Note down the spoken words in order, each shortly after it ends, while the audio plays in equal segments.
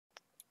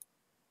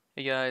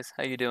Hey guys,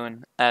 how you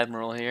doing?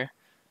 Admiral here.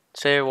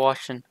 Today we're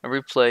watching a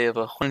replay of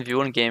a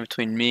 1v1 game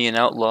between me and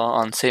Outlaw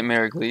on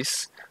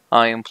Sainte-Mère-Église.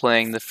 I am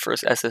playing the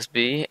first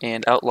SSB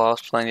and Outlaw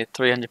is playing the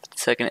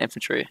 352nd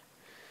Infantry.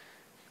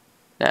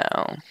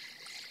 Now,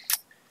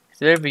 at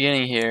the very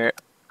beginning here,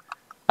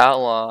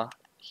 Outlaw,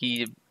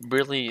 he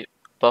really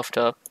buffed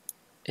up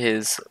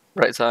his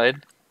right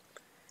side,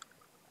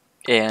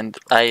 and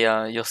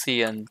you'll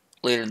see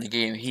later in the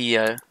game, he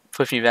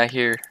pushed me back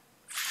here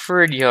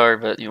pretty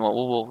hard, but you know,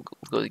 we'll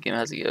go to the game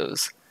as it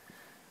goes.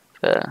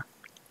 I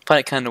find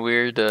it kind of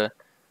weird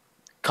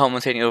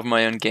commentating over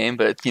my own game,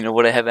 but you know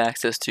what I have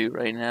access to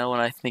right now,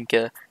 and I think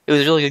it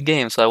was a really good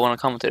game, so I want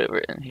to commentate over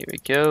it. And here we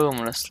go. I'm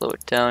gonna slow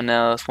it down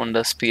now. I just wanted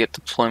to speed up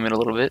deployment a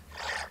little bit.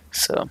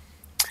 So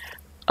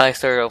I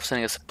started off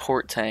sending a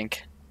support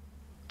tank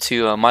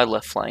to my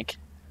left flank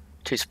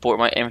to support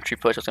my infantry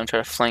push. I was gonna try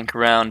to flank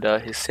around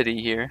his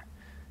city here,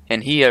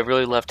 and he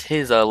really left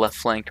his left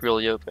flank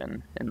really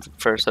open, and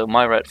so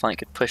my right flank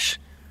could push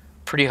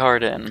pretty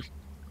hard in.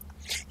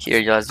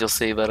 Here, guys, you'll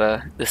see,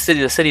 but the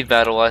city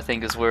battle, I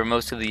think, is where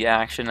most of the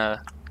action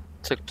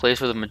took place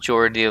for the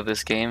majority of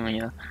this game.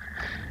 You know,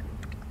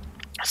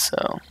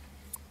 so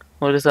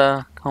we'll just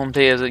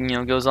commentate as it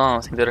goes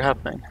on. Things that are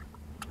happening.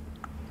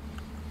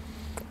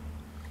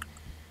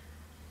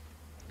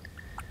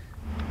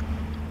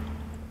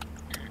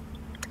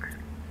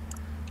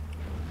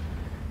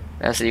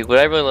 Now, see, what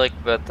I really like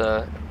about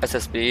the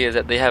SSB is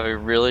that they have a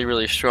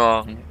really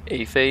strong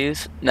A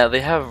phase. Now,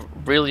 they have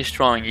really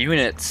strong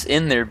units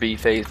in their B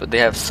phase, but they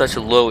have such a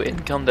low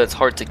income that's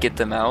hard to get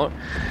them out.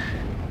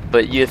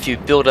 But if you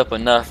build up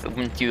enough,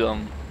 when you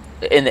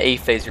in the A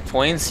phase your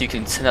points, you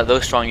can send out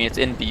those strong units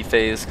in B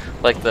phase,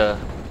 like the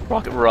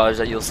rocket barrage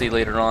that you'll see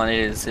later on. It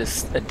is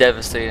just a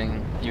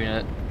devastating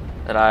unit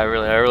that I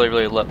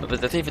really love. But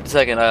the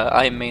 352nd,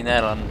 I main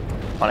that on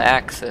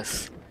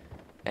Axis,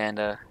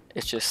 and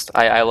it's just,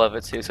 I love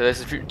it too. So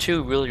there's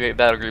two really great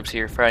battle groups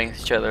here fighting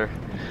each other.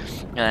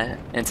 And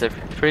it's a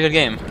pretty good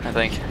game, I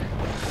think.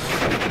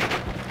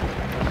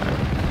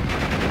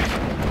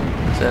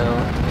 So,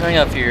 coming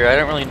up here, I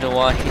don't really know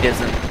why he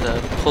doesn't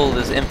pull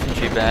his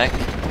infantry back.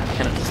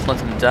 Kind of just let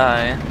them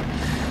die.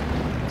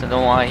 Don't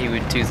know why he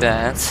would do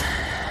that.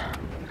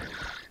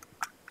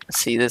 Let's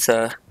see, this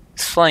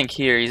flank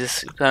here, he's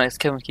just kind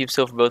of keep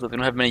still for both of them. We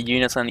don't have many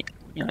units on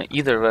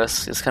either of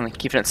us, just kind of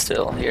keeping it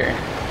still here.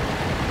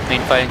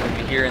 Main fighting going to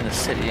be here in the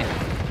city.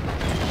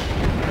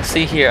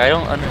 See here, I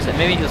don't understand.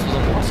 Maybe he wasn't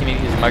watching, maybe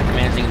he was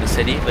micromanaging in the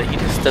city, but he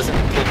just doesn't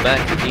pull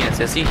back the units.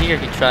 I see here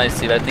he tries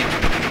to, but I think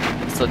I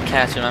can still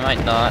catch him. I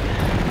might not.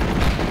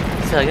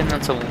 See, I get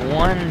down to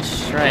one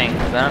strength.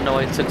 I don't know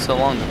why it took so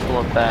long to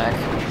pull it back.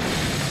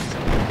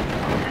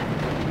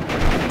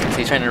 So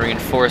he's trying to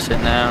reinforce it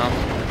now.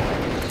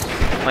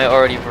 My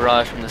already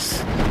barrage from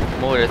this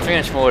mortar.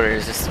 3-inch mortar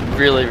is just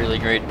really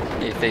great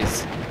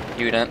phase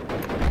unit.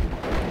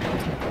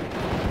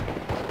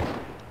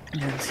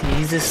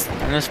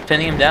 I'm just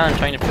pinning him down and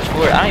trying to push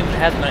forward. I don't even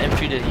have my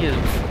infantry that he is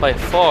by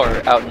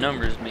far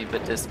outnumbers me,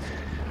 but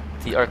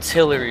the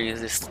artillery is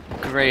this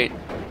great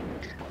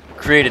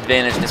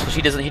advantage in this, which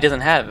he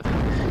doesn't have.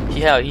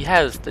 He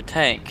has the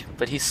tank,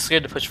 but he's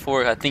scared to push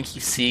forward. I think he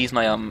sees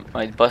my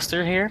my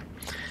buster here.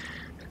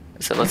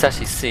 So let's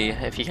actually see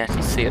if he can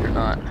actually see it or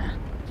not.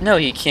 No,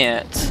 he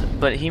can't,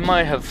 but he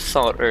might have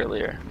saw it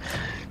earlier.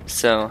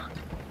 So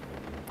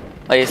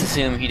I just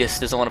assume he just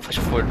doesn't want to push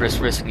forward,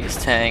 risking his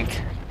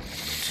tank.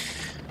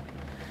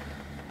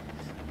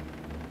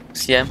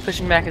 So yeah, I'm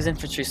pushing back his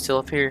infantry still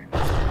up here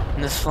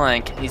in this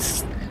flank.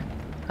 He's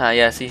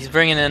see, he's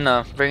bringing in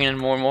more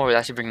and more. We're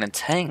actually bringing in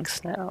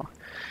tanks now.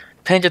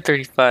 Panther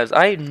 35s.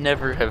 I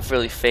never have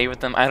really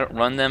favored them. I don't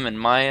run them in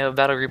my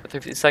battle group at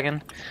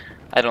 352nd.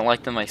 I don't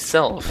like them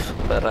myself,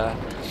 but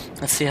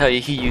let's see how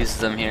he uses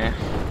them here.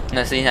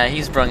 Now see how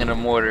he's bringing a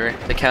mortar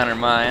to counter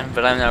mine,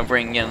 but I'm now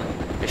bringing in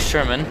a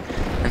Sherman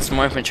and some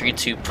more infantry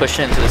to push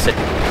into the city.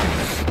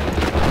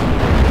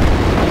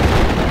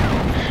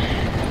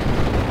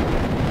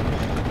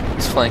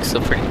 Flank's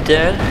still pretty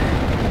dead.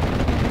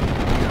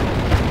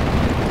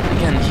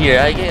 Again, here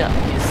I guess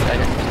he's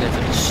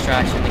a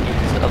distraction to get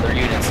his other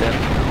units in,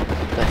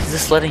 but he's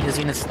just letting his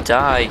units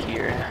die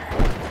here.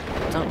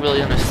 Don't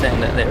really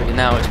understand that. There we go.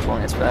 Now he's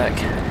pulling us back.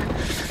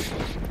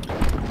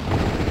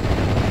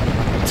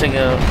 Taking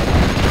a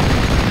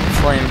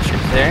flame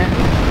troop there.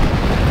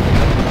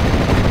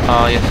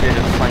 Oh, you have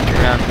to flank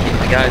around and keep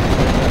my guys to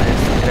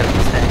get out of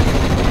this tank.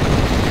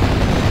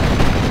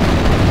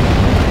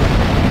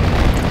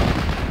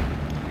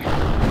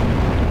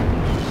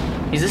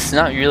 He's just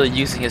not really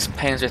using his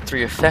Panzer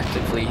III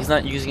effectively. He's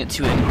not using it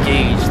to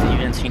engage the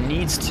units he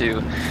needs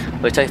to,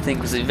 which I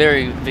think was a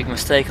very big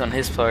mistake on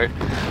his part.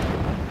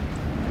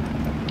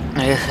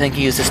 I think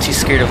he was just too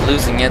scared of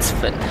losing it,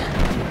 but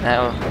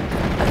now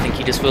I think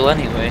he just will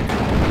anyway.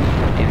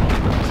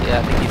 Yeah,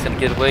 I think he's gonna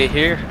get away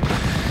here.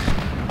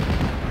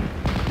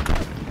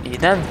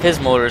 Now his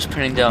mortar is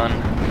pinning down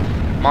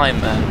my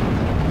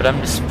men, but I'm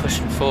just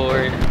pushing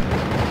forward,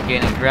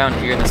 gaining ground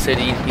here in the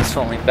city. He's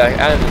falling back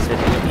out of the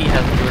city when he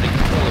has majority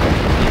control over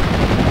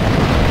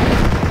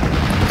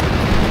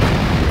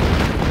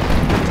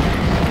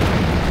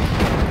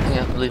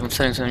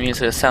sending some units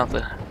to the south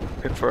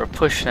for a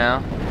push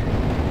now.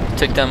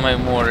 Took down my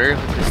mortar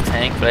with this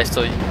tank, but I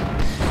still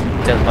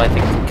I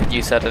think could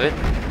use out of it.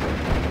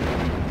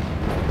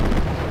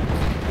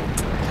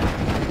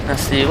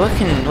 Let's see, what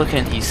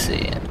can he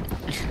see?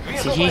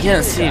 See, he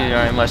can't see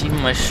very much, even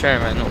my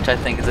Sherman, which I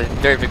think is a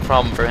very big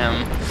problem for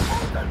him.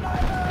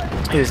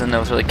 He doesn't know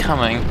what's really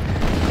coming.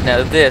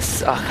 Now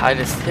this,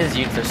 his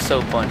units are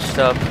so bunched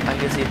up. I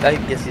guess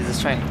he's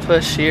just trying to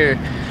push here.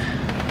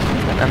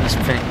 I'm just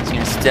putting his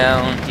units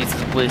down. He's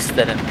just wasted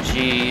that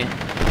MG.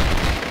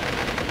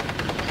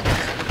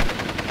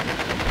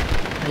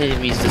 I didn't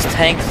even use his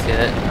tanks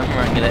yet. I'm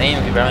running at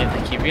aim, but I don't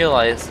even think he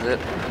realizes it.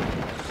 I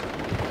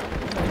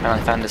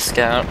finally found a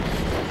scout.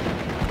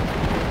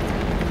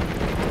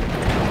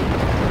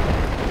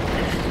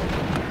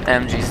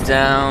 MG's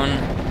down.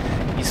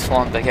 He's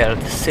falling back out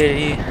of the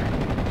city.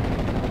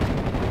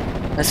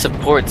 That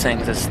support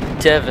tank is just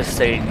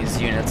devastating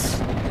these units.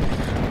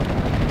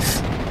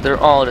 They're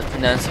all just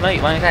pinned down. So my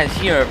guys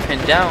here are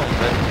pinned down,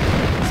 but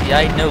see,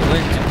 I know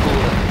when to pull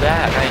them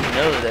back. I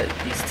know that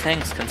these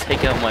tanks can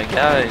take out my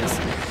guys.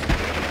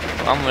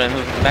 I'm gonna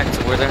move them back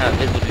to where they're not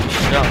able to be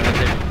shot, and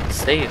they're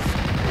safe.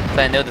 But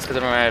I know this because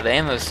I'm running out of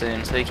ammo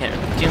soon, so they can't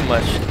really do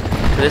much.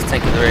 So this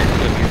tank is very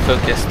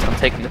focused on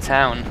taking the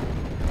town.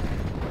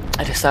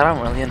 I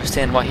don't really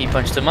understand why he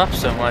punched him up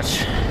so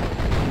much.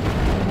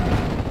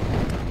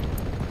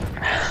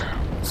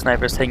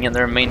 Snipers taking out the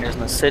remainers in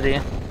the city.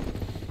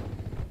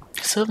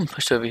 Still haven't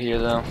pushed over here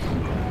though.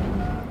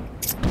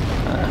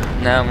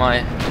 Now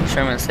my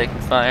Sherman's taking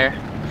fire.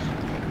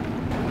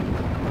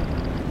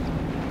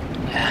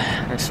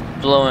 It's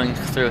blowing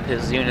through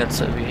his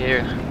units over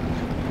here.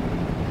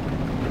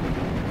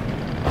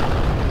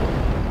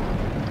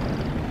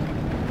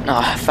 Oh,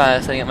 I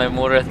finally setting up my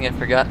mortar. I think I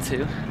forgot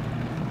to.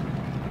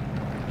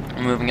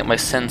 I'm moving up my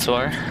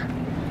centaur.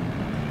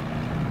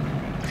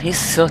 He's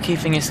still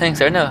keeping his tanks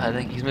there. No, I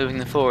think he's moving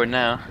them forward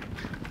now.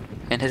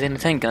 And his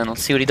anti-tank gun.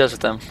 Let's see what he does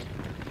with them.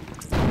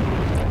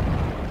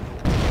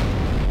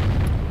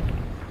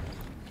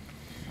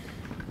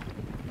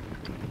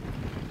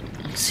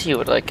 Let's see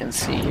what I can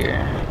see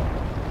here.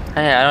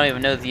 Hey, I don't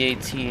even know the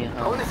AT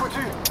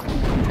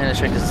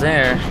penetrate is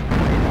there.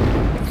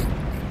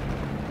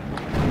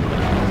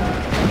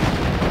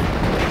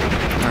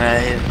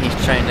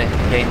 He's trying to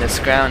gain this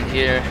ground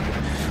here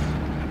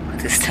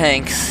with his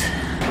tanks.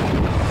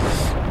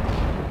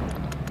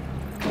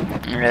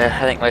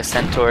 I think my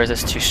centaur is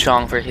just too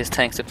strong for his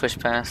tanks to push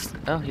past.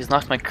 Oh, he's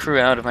knocked my crew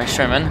out of my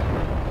Sherman.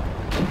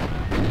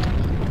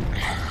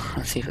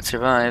 Let's see if it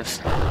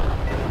survives.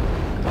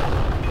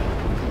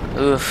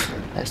 Oof,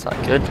 that's not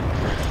good.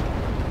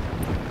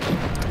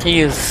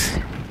 He's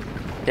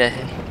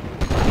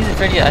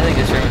pretty. I think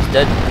this Sherman's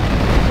dead.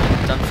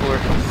 Done for.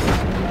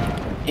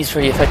 He's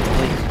pretty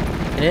effectively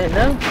in it.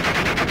 No,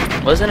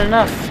 wasn't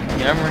enough.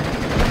 The armor,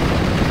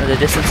 the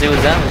distance he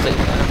was at was like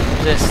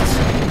just.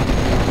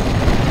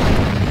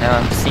 Now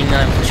I'm seeing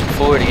that I'm pushing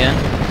forward again.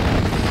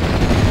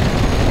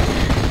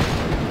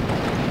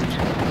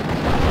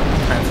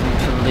 I'm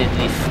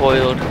completely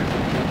foiled.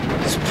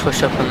 Just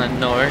push up in the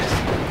north.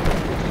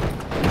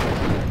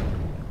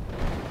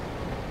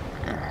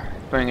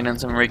 Bringing in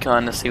some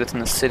recon to see what's in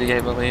the city, I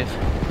believe.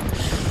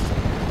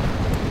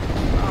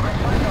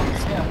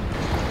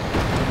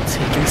 So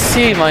you can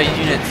see my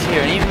units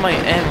here, and even my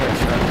ammo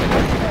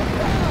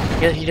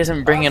truck. Yet he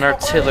doesn't bring in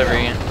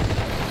artillery.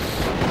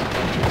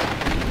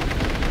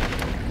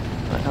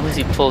 But at least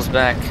he pulls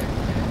back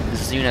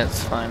his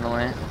units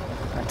finally.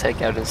 I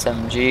take out his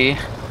MG.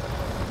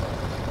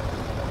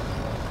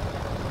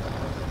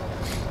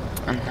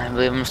 And I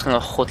believe I'm just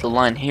gonna hold the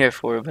line here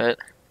for a bit.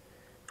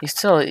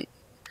 He's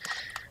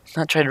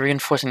not trying to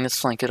reinforcing this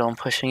flank at all and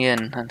pushing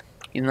in. And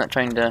he's not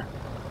trying to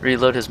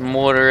reload his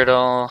mortar at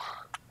all.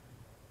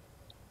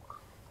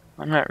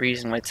 I'm not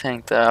reusing my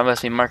tank though. I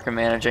must be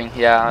micromanaging.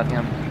 Yeah, I think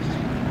I'm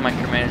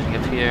micromanaging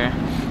up here.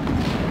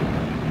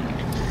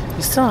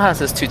 He still has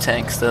his 2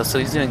 tanks though, so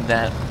he's doing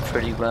that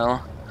pretty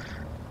well.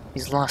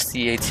 He's lost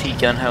the AT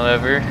gun,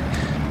 however,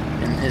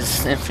 and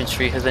his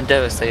infantry has been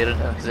devastated.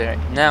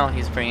 Now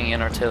he's bringing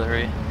in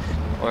artillery,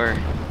 or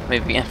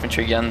maybe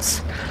infantry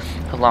guns,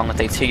 along with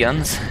AT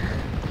guns.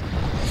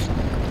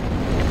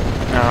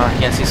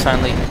 Yes, he's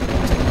finally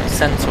taking my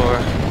centaur.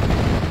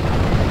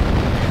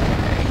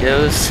 There he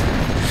goes.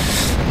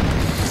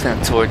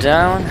 Centaur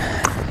down.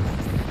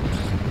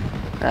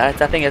 I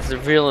think that's a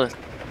real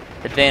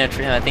advantage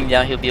for him. I think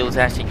now he'll be able to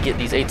actually get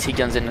these AT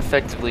guns in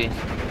effectively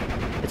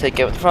to take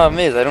out. The problem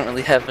is I don't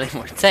really have any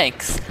more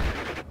tanks.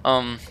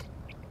 I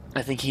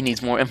think he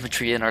needs more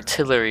infantry and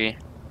artillery.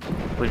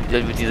 Would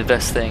be the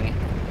best thing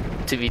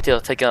to be able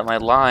to take out my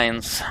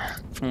lines.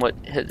 From what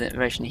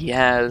information he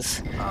has,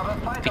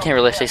 he can't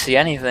really actually see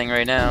anything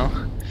right now.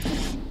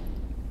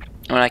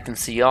 When I can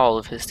see all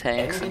of his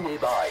tanks. Enemy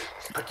nearby.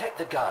 Protect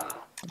the gun.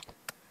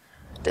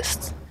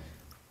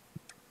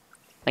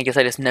 I guess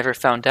I just never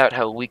found out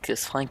how weak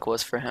this flank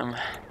was for him.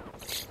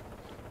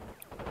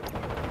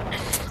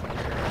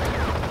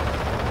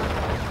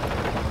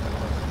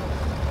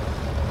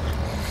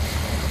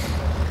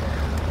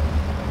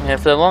 Yeah,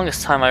 for the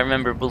longest time I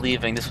remember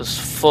believing this was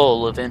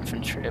full of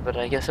infantry, but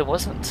I guess it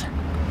wasn't.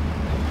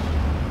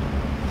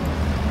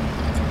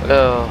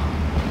 Oh.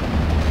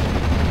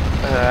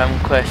 I'm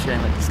questioning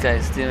what this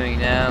guy's doing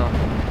now.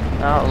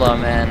 Outlaw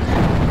man.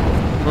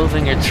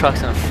 Moving your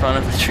trucks in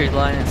front of the tree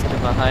line instead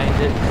of behind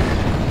it.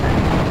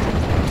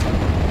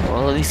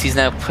 Well, at least he's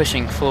now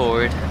pushing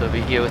forward over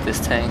here with his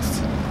tanks.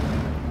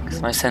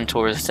 Because my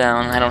Centaur is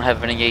down. I don't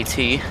have any AT.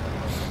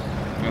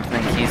 I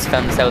think he's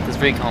found this out with his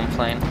recon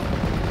plane.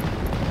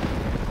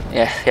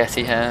 Yeah, yes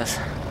he has.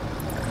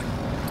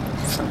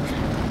 So,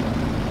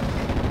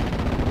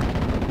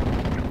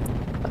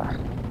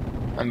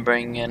 I'm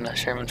bringing in a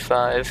Sherman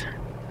 5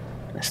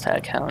 and a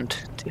Stag Hound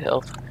to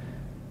help.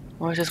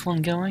 Where's this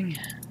one going?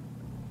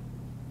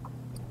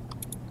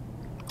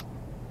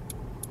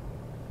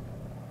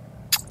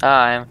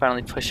 Ah, I'm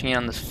finally pushing in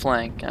on this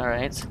flank.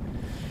 Alright.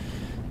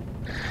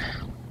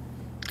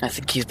 I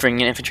think he's bringing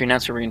in infantry now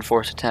to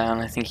reinforce the town.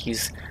 I think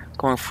he's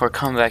going for a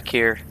comeback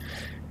here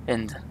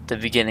in the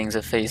beginnings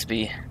of Phase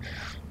B.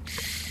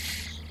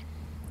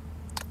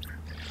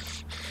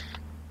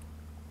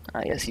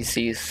 I guess he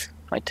sees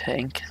my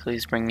tank, so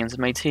he's bringing in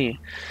some AT.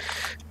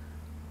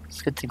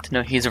 It's a good thing to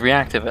know he's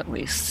reactive at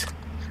least.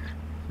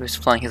 He's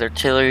flying his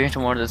artillery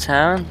toward the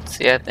town.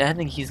 See, I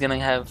think he's gonna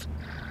have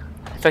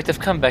effective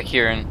comeback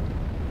here in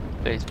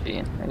Phase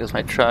B. There goes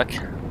my truck.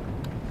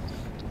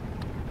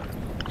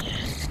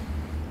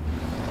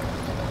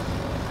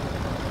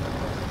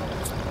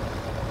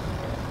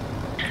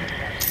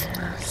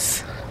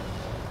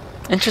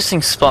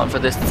 Interesting spot for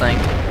this tank.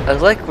 I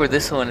like where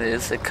this one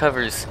is. It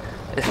covers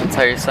this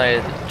entire side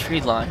of the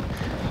tree line.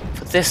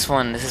 But this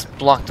one, this is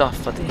blocked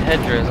off by the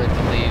hedgerows, I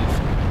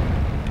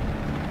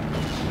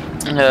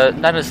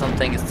believe. I just don't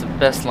think it's the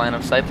best line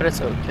of sight, but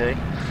it's okay.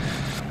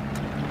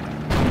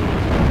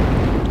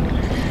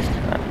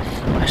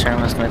 My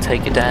Sherman's gonna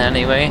take it down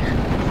anyway.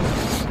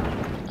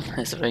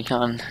 His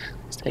recon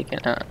is taking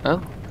out.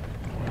 Oh,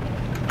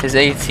 his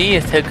AT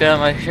is taking out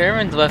my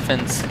Sherman's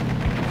weapons.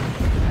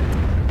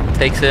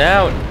 Takes it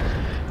out.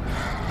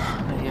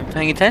 I'm even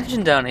paying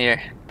attention down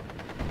here.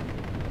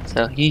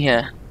 So he,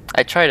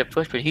 I tried to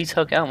push, but he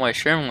took out my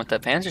Sherman with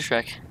that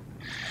Panzerschreck.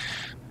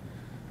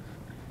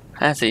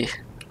 That's a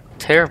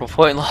terrible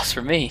point loss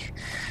for me.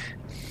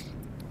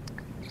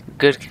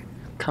 Good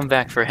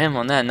comeback for him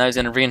on that. Now he's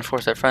gonna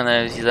reinforce that front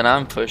that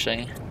I'm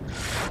pushing.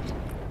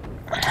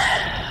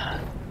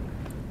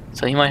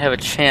 So he might have a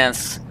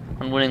chance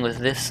on winning with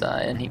this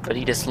side, but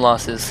he just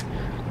lost his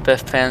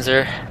best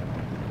Panzer.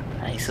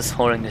 He's just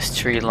holding this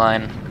tree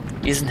line.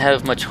 He doesn't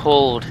have much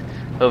hold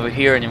over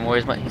here anymore.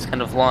 He's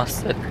kind of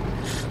lost it.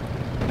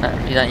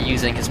 He's not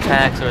using his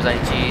packs or his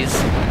IGs.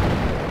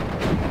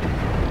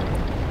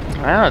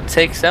 Wow, it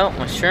takes out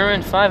my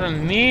Sherman 5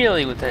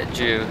 immediately with that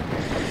Jew.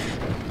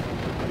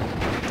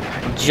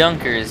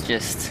 Junker is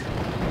just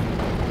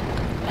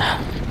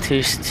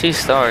two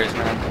stars,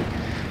 man.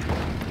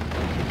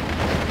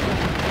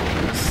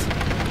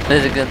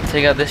 Is it gonna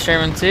take out this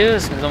Sherman too?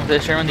 Is it going for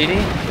this Sherman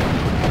DD?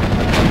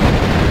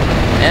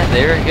 Yeah,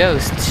 there it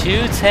goes.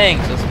 2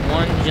 tanks with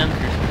 1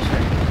 junker.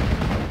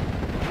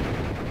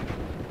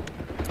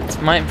 This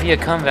might be a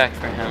comeback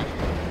for him.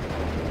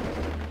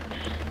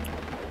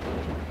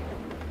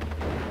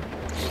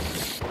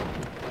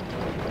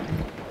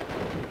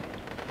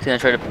 He's gonna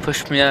try to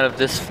push me out of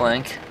this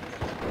flank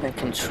and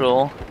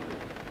control.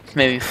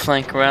 Maybe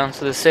flank around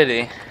to the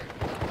city.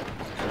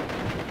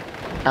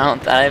 I'm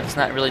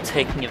not really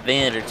taking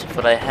advantage of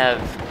what I have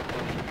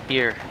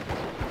here.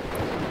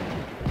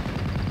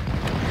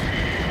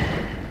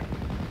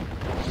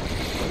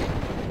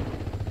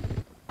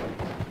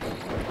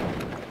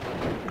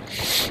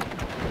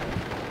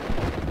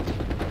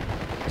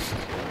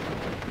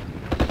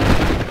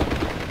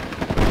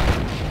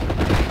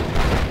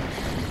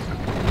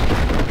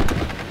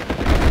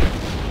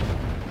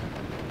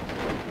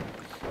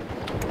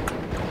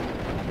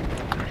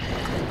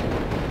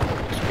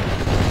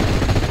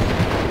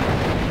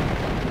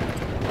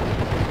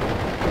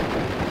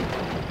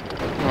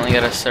 Only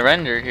gotta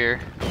surrender here.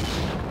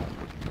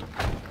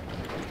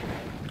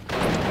 I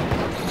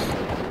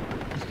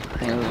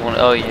think it was one.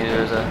 Oh, yeah,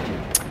 there's a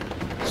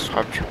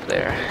sharp troop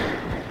there.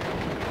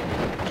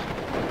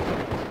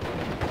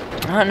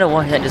 I don't know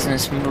why that doesn't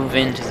just move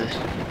into the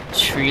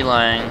tree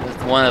line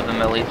with one of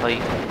them at least.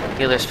 Like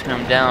the others pin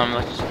them down.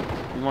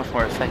 Much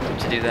more effective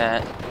to do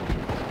that.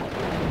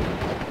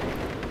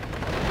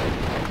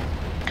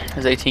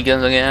 His AT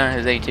guns again.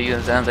 His AT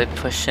guns down as I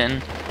push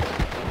in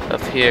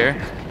up here.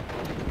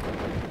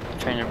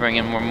 Trying to bring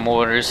in more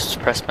mortars to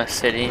press my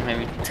city,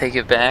 maybe take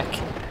it back.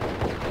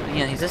 But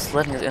again, he's just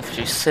letting his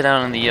infantry sit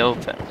out in the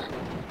open.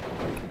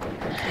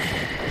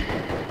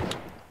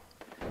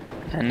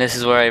 And this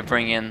is where I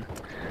bring in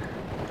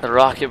the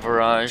rocket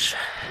barrage.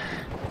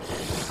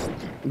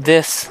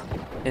 This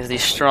is the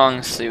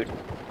strong suit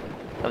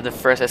of the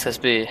first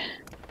SSB,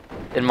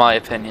 in my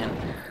opinion.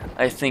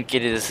 I think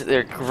it is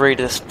their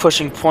greatest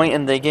pushing point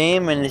in the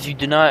game, and if you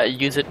do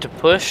not use it to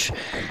push,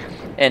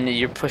 and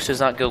your push does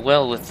not go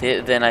well with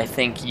it, then I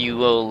think you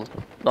will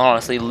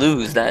honestly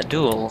lose that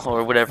duel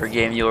or whatever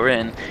game you're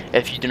in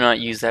if you do not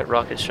use that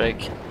rocket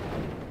strike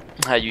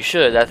how you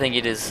should. I think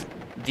it is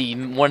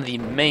one of the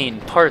main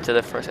parts of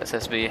the first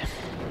SSB.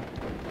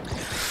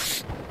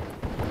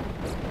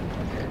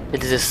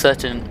 It is just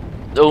such an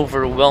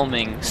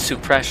overwhelming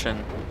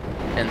suppression,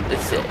 and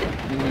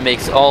it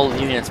makes all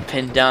units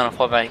pinned down and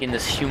fall back in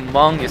this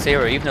humongous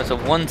area. Even though it's a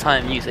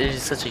one-time use, it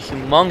is such a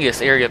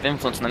humongous area of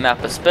influence on the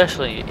map,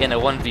 especially in a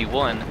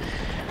 1v1,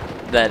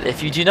 that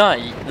if you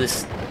don't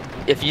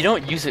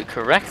use it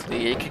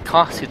correctly, it could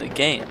cost you the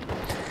game.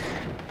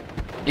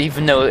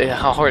 Even though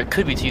how hard it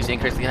could be to use it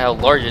incorrectly, how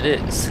large it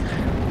is.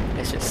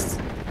 It's just...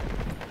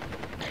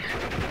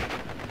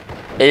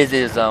 It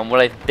is what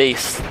I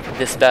base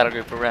this battle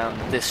group around,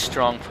 this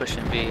strong push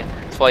and B.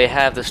 That's why I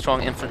have the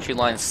strong infantry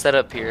line set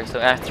up here, so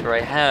after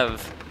I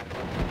have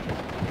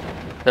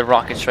the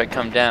rocket strike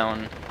come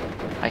down,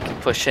 I can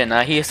push in.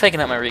 He is taking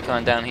out my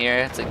recon down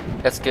here.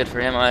 That's good for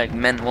him. My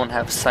men won't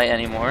have sight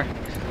anymore.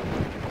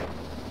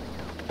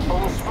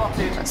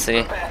 Let's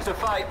see.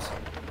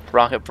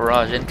 Rocket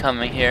barrage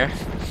incoming here.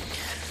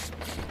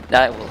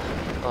 That will...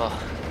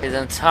 Oh, his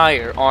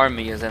entire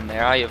army is in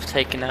there. I have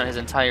taken out his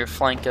entire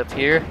flank up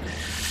here.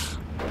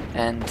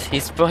 And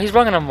he's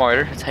bringing a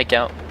mortar to take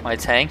out my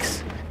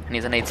tanks. And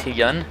he's an AT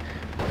gun.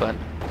 But...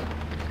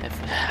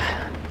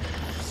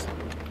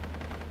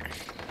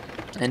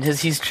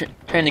 he's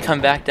trying to come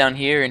back down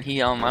here, and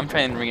I'm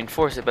trying to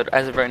reinforce it, but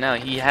as of right now,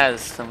 he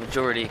has some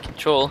majority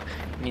control,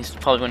 and he's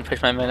probably going to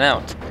push my men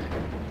out.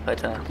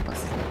 But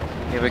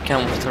here we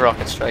come with the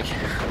rocket strike.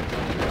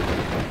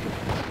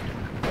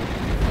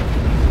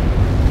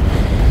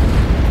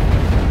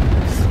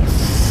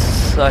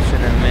 Such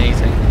an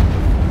amazing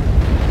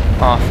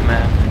off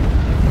map.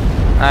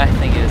 I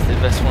think it is the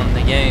best one in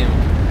the game.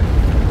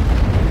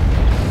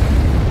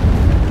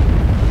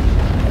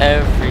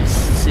 Every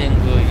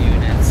single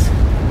unit's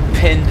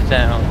pinned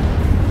down.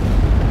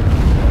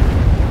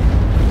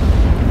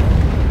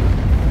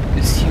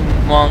 This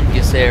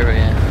humongous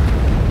area.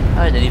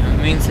 I didn't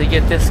even mean to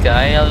get this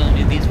guy. I only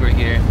knew these were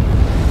here.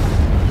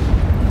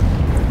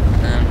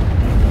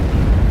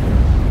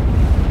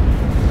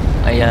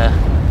 I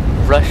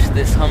rushed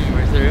this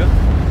Hummer through.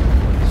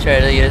 Try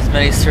to get as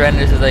many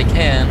surrenders as I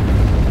can.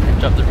 I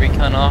drop the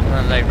recon off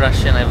and then I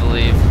rush in, I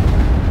believe.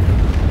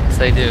 Yes,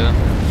 I do.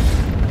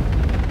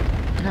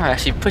 No,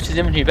 actually pushed his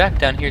infantry back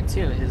down here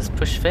too. His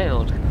push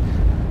failed.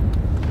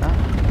 Oh.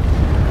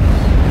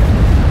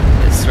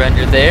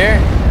 Surrender there.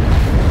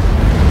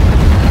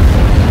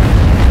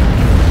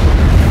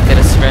 Get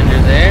a surrender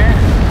there.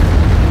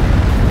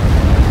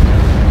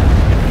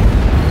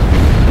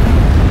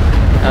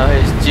 Oh,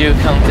 his Jew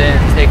comes in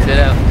and takes it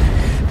out.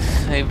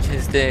 Saved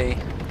his day.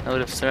 I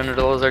would have surrendered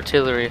all his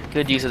artillery.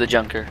 Good use of the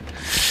junker.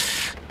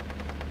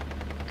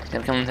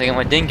 Gonna come and take out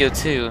my dingo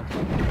too.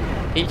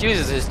 He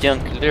uses his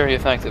junk very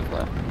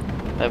effectively.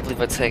 I believe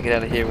I'd take it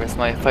out of here with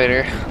my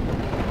fighter.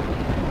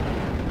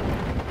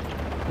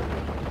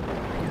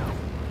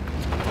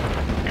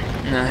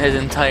 No, his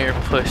entire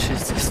push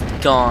is just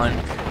gone.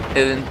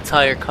 His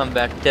entire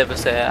comeback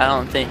devastated. I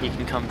don't think he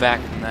can come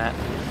back from that.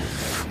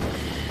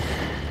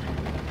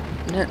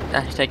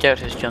 I should take out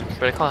his junk,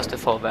 but it cost a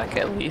fallback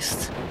at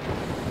least.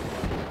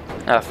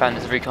 I found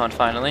his recon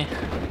finally.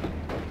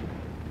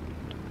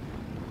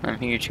 I'm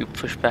here to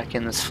push back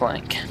in this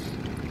flank.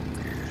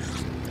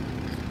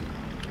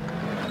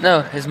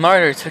 No, his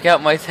martyr took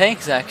out my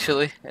tanks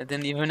actually. I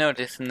didn't even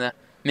notice in the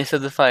midst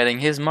of the fighting.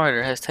 His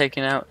martyr has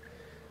taken out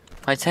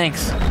my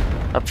tanks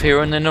up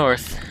here in the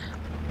north.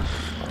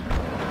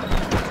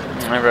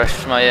 I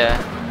rushed my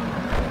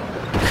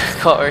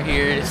car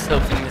here just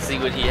hoping to see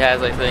what he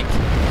has, I think.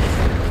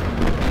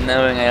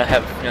 Knowing I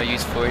have no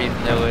use for it,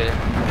 even though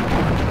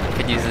I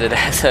could use it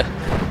as a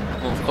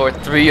Core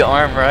 3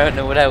 armor. I don't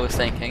know what I was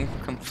thinking.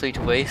 Complete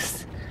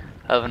waste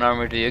of an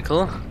armored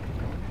vehicle.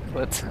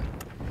 But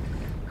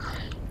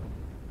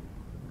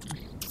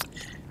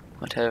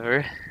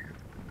whatever.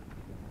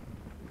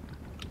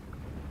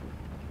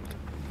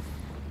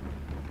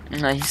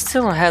 Now, he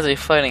still has a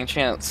fighting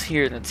chance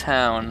here in the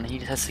town. He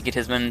has to get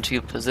his men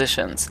into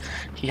positions.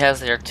 He has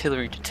the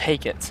artillery to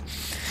take it.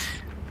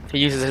 If he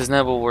uses his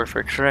naval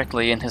warfare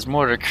correctly and his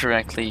mortar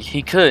correctly,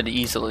 he could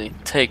easily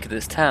take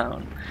this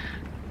town.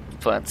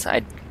 But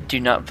I do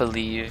not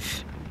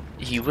believe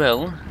he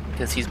will,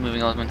 because he's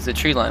moving all his men to the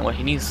tree line. What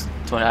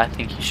I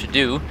think he should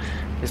do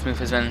is move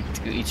his men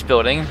to each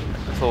building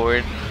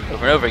forward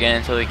over and over again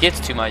until he gets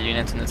to my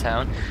units in the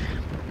town.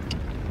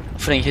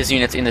 Putting his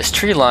units in this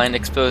tree line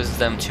exposes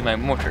them to my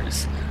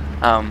mortars.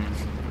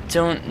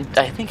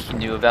 I think he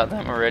knew about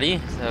them already,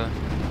 so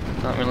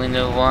I don't really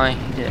know why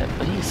he did,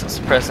 but he's still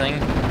suppressing.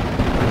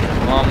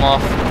 Bomb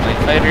off my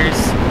fighters.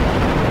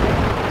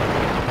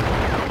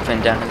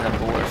 Putting down his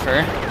naval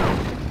warfare.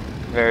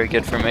 Very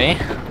good for me.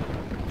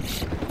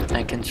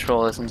 I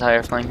control this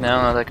entire flank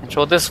now as I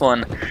control this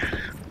one.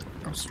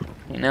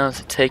 You know,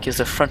 to take is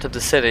the front of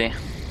the city.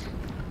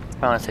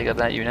 I want to take out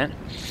that unit.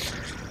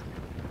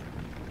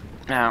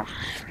 Now,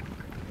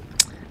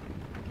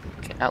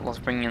 okay, Outlaw's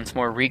bringing in some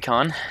more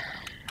recon.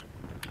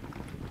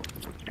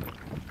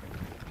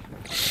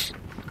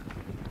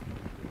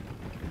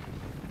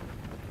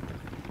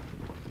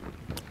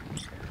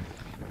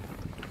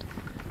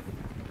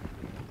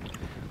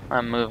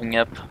 I'm moving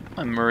up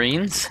my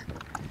Marines.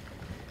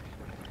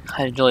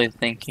 I really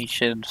think he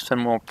should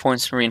spend more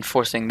points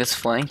reinforcing this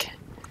flank.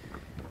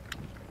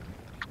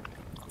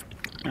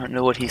 I don't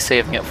know what he's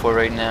saving up for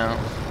right now.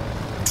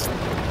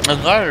 A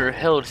guard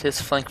held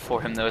his flank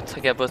for him though. It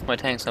took out both my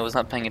tanks and I was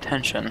not paying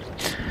attention.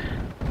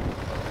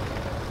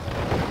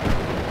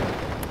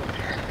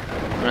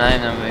 But I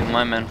am moving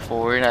my men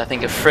forward, I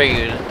think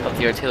afraid of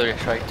the artillery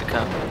strike to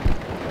come.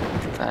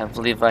 I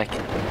believe I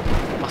could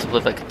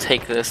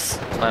take this,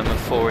 so I move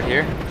forward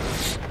here.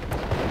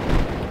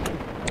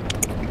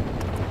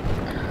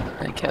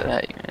 I got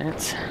that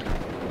unit.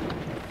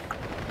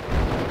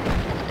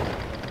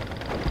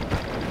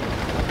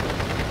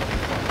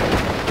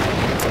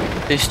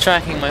 He's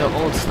tracking my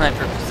old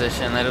sniper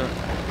position. He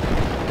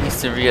needs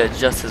to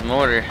readjust his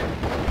mortar.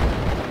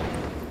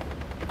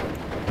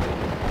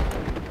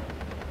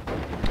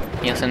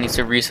 He also needs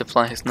to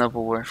resupply his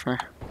noble warfare.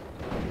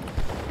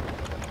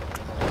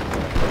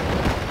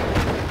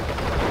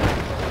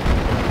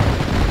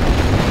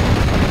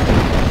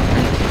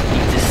 He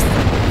just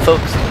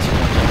focusing too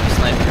much on the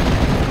sniper. I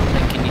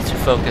think he needs to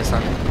focus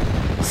on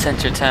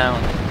center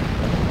town.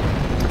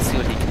 Let's see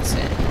what he can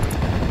see.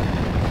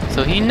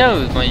 So he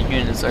knows my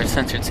units are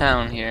center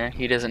town here.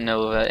 He doesn't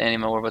know about any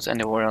more what's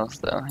anywhere else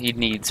though. He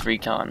needs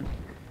recon.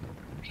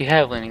 He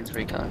heavily needs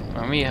recon.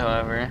 For me,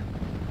 however,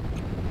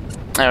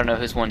 I don't know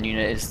whose one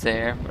unit is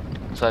there,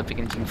 so I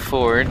begin to move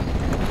forward.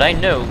 But I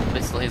know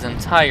basically his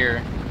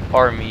entire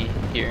army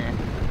here,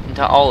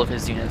 into all of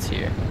his units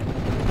here,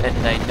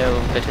 and I know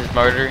that his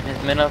martyr and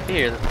his men up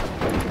here.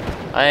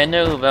 I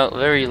know about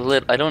very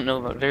little. I don't know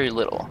about very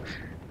little.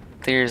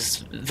 There's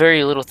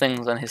very little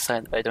things on his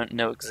side that I don't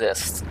know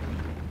exist,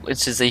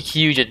 which is a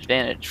huge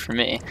advantage for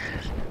me.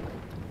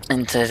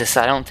 And to this,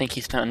 I don't think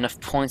he spent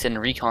enough points in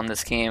recon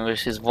this game,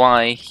 which is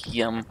why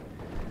he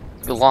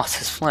lost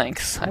his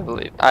flanks, I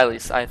believe. At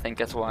least I think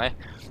that's why.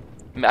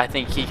 I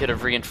think he could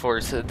have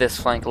reinforced this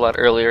flank a lot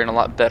earlier and a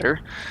lot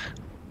better.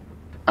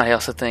 I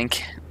also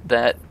think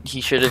that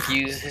he should have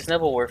used his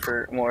noble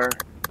warfare more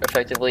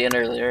effectively and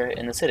earlier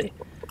in the city.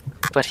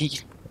 But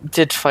he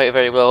did fight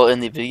very well in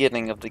the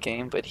beginning of the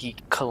game, but he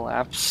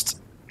collapsed,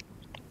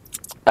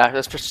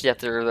 especially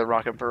after the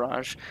rocket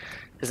barrage.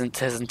 His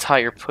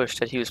entire push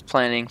that he was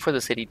planning for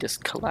the city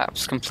just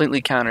collapsed,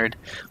 completely countered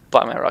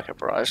by my rocket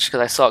barrage, because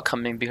I saw it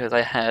coming because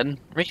I had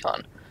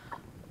recon.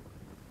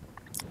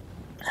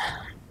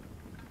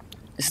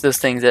 It's those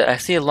things that I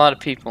see a lot of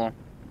people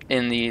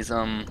in these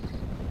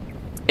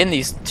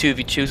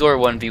 2v2s or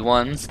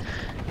 1v1s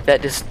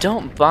that just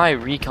don't buy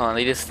recon.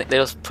 They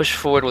just push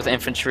forward with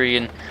infantry,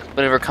 and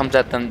whatever comes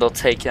at them they'll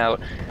take out,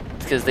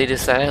 because I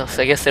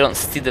guess they don't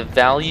see the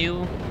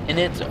value in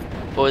it.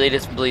 Or they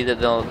just believe that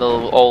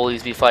they'll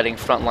always be fighting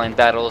frontline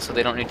battles, so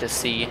they don't need to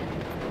see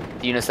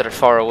the units that are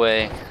far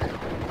away,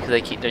 because they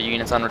keep their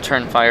units on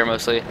return fire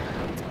mostly.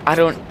 I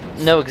don't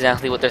know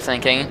exactly what they're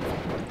thinking,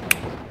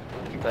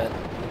 but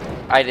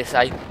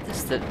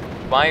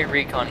my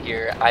recon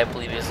here, I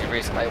believe, is the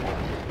reason I won.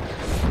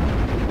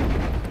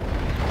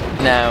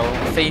 Now,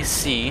 phase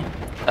C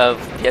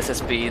of the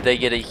SSB, they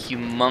get a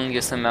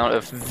humongous amount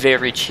of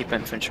very cheap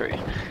infantry,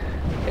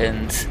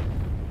 and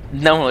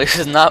normally this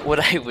is not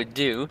what I would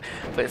do,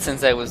 but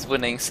since I was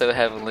winning so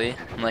heavily,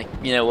 I'm like,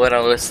 you know what,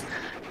 I'll just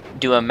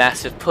do a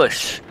massive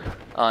push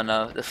on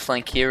the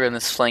flank here and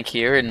this flank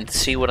here and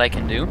see what I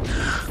can do.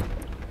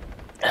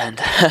 And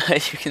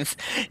you can,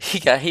 he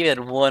had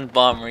one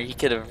bomber. He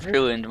could have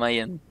ruined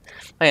my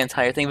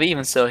entire thing, but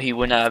even so, he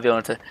would not be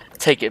able to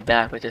take it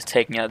back with just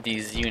taking out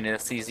these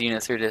units. These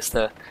units are just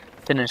a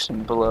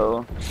finishing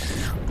blow.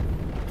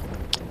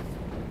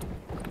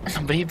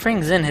 But he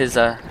brings in his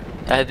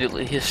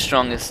his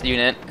strongest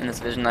unit in this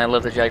division. I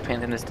love the Jag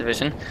Panther in this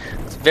division.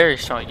 It's a very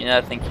strong unit.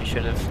 I think you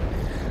should have.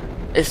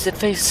 Is it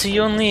phase C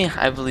only?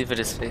 I believe it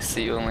is phase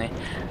C only.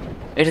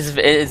 It is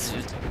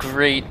a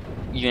great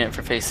unit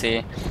for phase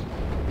C,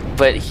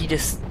 but he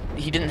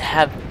didn't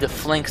have the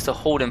flanks to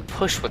hold and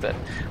push with it,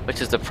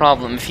 which is the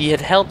problem. If he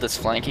had held this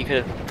flank, he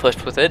could have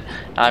pushed with it.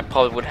 I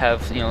probably would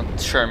have,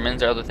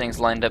 Shermans or other things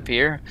lined up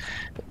here,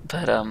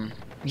 but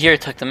Gear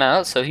took them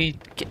out, so he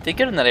did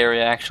good in that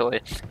area.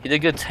 Actually, he did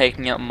good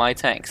taking out my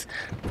tanks.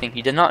 The thing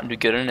he did not do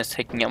good in is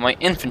taking out my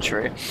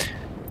infantry.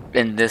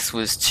 And this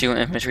was 2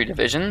 infantry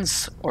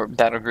divisions or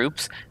battle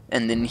groups,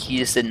 and then he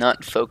just did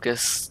not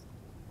focus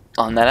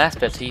on that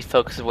aspect. He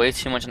focused way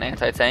too much on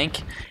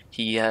anti-tank.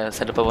 He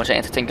set up a bunch of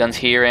anti-tank guns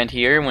here and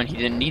here. When he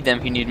didn't need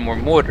them, he needed more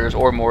mortars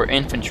or more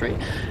infantry.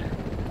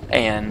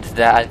 And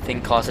that, I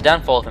think, caused a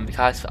downfall of him,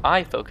 because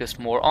I focused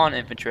more on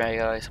infantry. I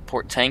got a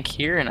support tank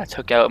here, and I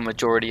took out a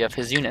majority of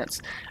his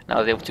units. And I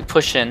was able to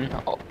push in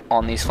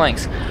on these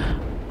flanks.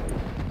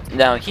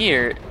 Now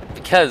here,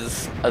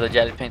 because of the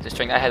Jag Panther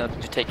strength, I had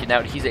nothing to take it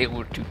out. He's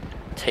able to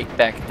take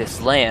back this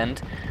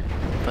land,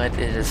 but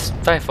it is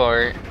by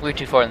far way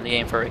too far in the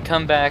game for a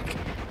comeback.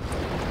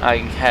 I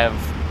have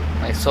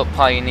my assault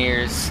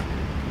pioneers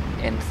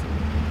and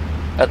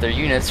other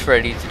units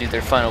ready to do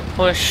their final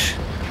push,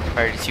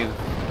 ready to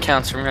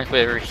counter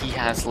whatever he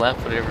has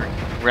left, whatever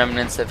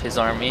remnants of his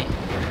army.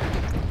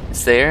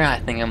 It's there. I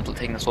think I'm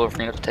taking this over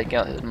to take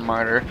out his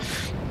martyr.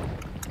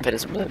 But it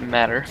doesn't really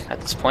matter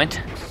at this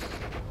point.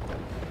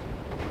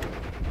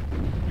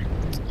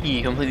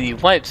 He completely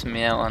wipes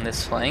me out on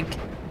this flank.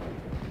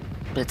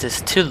 But it's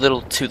just too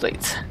little, too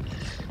late.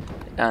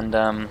 And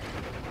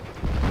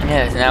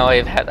yeah, now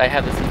I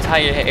have this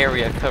entire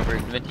area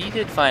covered. But he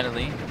did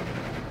finally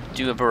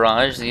do a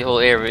barrage. The whole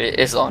area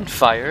is on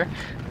fire,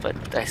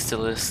 but I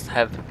still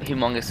have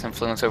humongous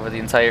influence over the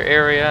entire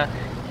area.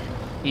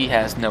 He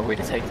has no way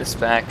to take this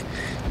back.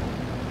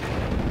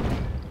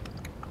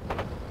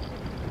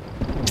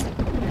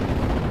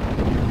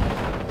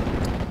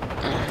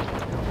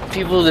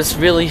 People just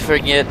really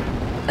forget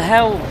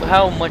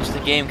how much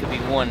the game could be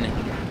won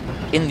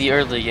in the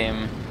early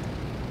game,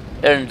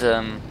 and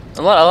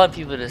a lot of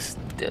people just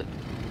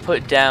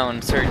put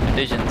down certain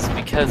divisions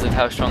because of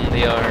how strong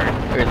they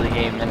are early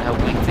game and how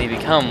weak they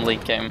become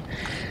late game.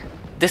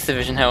 This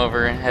division,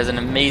 however, has an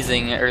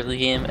amazing early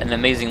game and an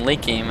amazing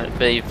late game,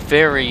 but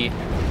a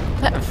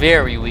not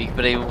very weak,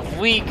 but a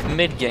weak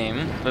mid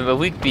game, a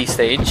weak B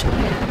stage.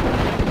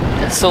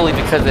 Solely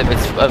because of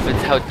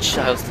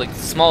how like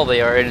small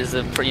they are. It is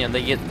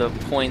they get the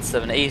points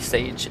of an A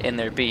stage in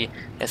their B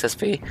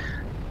SSB,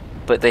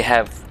 but they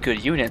have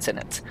good units in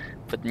it.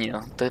 But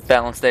the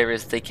balance there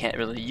is they can't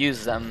really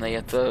use them. They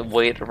have to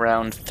wait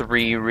around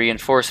 3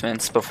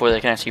 reinforcements before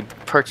they can actually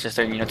purchase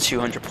their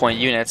 200-point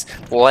units,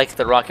 like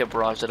the rocket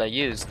barrage that I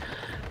use.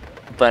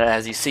 But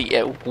as you see,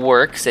 it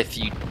works if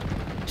you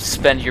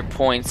spend your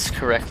points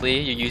correctly.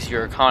 You use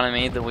your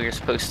economy the way you're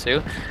supposed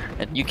to,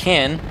 and you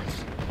can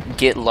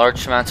get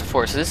large amounts of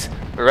forces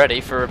ready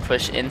for a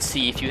push in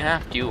C if you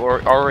have to,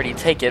 or already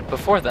take it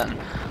before then.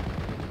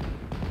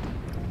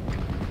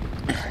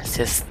 It's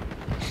just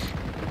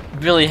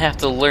really have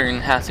to learn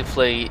how to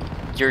play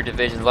your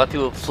division. A lot of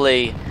people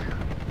play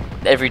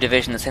every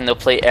division the same. They'll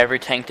play every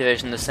tank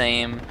division the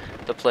same.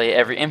 They'll play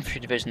every infantry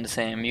division the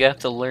same. You have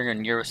to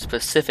learn your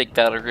specific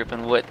battle group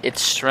and what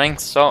its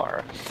strengths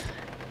are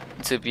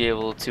to be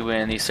able to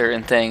win these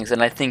certain things.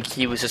 And I think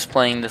he was just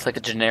playing this like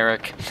a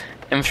generic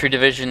infantry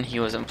division.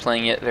 He wasn't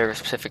playing it very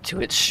specific to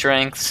its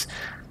strengths.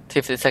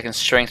 52nd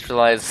strength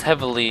relies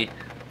heavily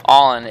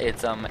on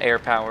its air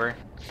power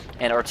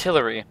and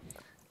artillery,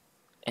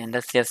 and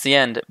that's the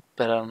end.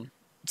 But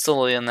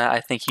solely on that,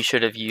 I think he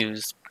should have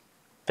used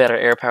better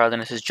air power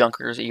than his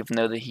junkers, even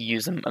though that he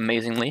used them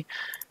amazingly.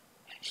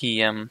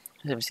 He let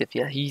me see if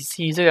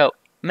he took out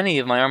many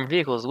of my armored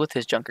vehicles with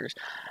his junkers,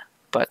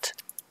 but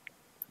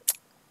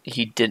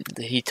he didn't.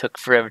 He took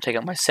forever to take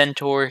out my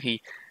centaur.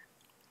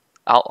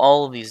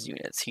 All of these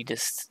units,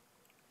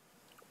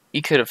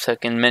 he could have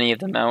taken many of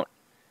them out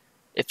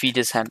if he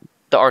just had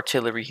the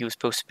artillery he was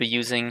supposed to be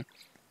using.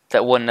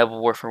 That one Noble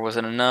Warfare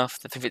wasn't enough.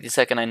 The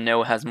 52nd I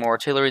know has more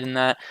artillery than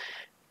that.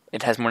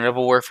 It has more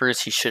Noble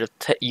Warfares. He should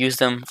have used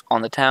them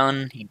on the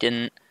town. He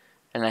didn't,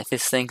 and I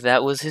just think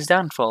that was his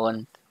downfall.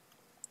 And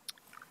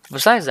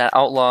besides that,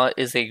 Outlaw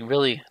is a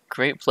really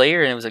great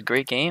player, and it was a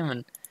great game.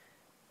 And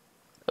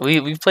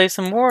we played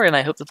some more, and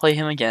I hope to play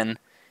him again.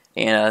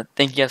 And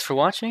thank you guys for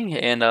watching,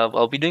 and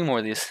I'll be doing more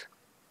of these.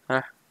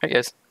 Alright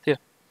guys.